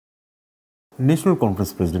National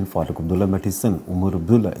Conference President Farooq Abdullah met his son Omar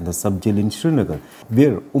Abdullah in the sub-jail in Srinagar,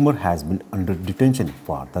 where Omar has been under detention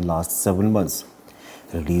for the last 7 months.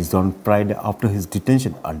 Released on Friday after his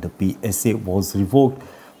detention under PSA was revoked,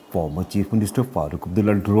 former Chief Minister Farooq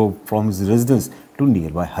Abdullah drove from his residence to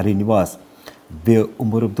nearby Hari Niwas, where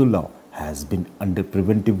Omar Abdullah has been under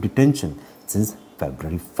preventive detention since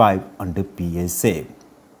February 5 under PSA.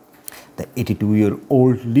 The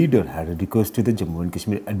 82-year-old leader had requested the Jammu and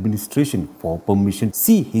Kashmir administration for permission to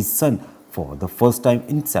see his son for the first time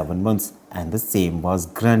in 7 months, and the same was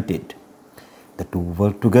granted. The two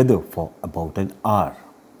were together for about an hour.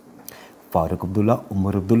 Farooq Abdullah,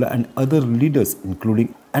 Omar Abdullah and other leaders,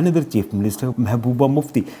 including another Chief Minister Mehbooba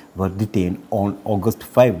Mufti, were detained on August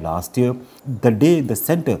 5 last year, the day the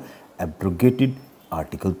centre abrogated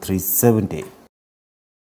Article 370.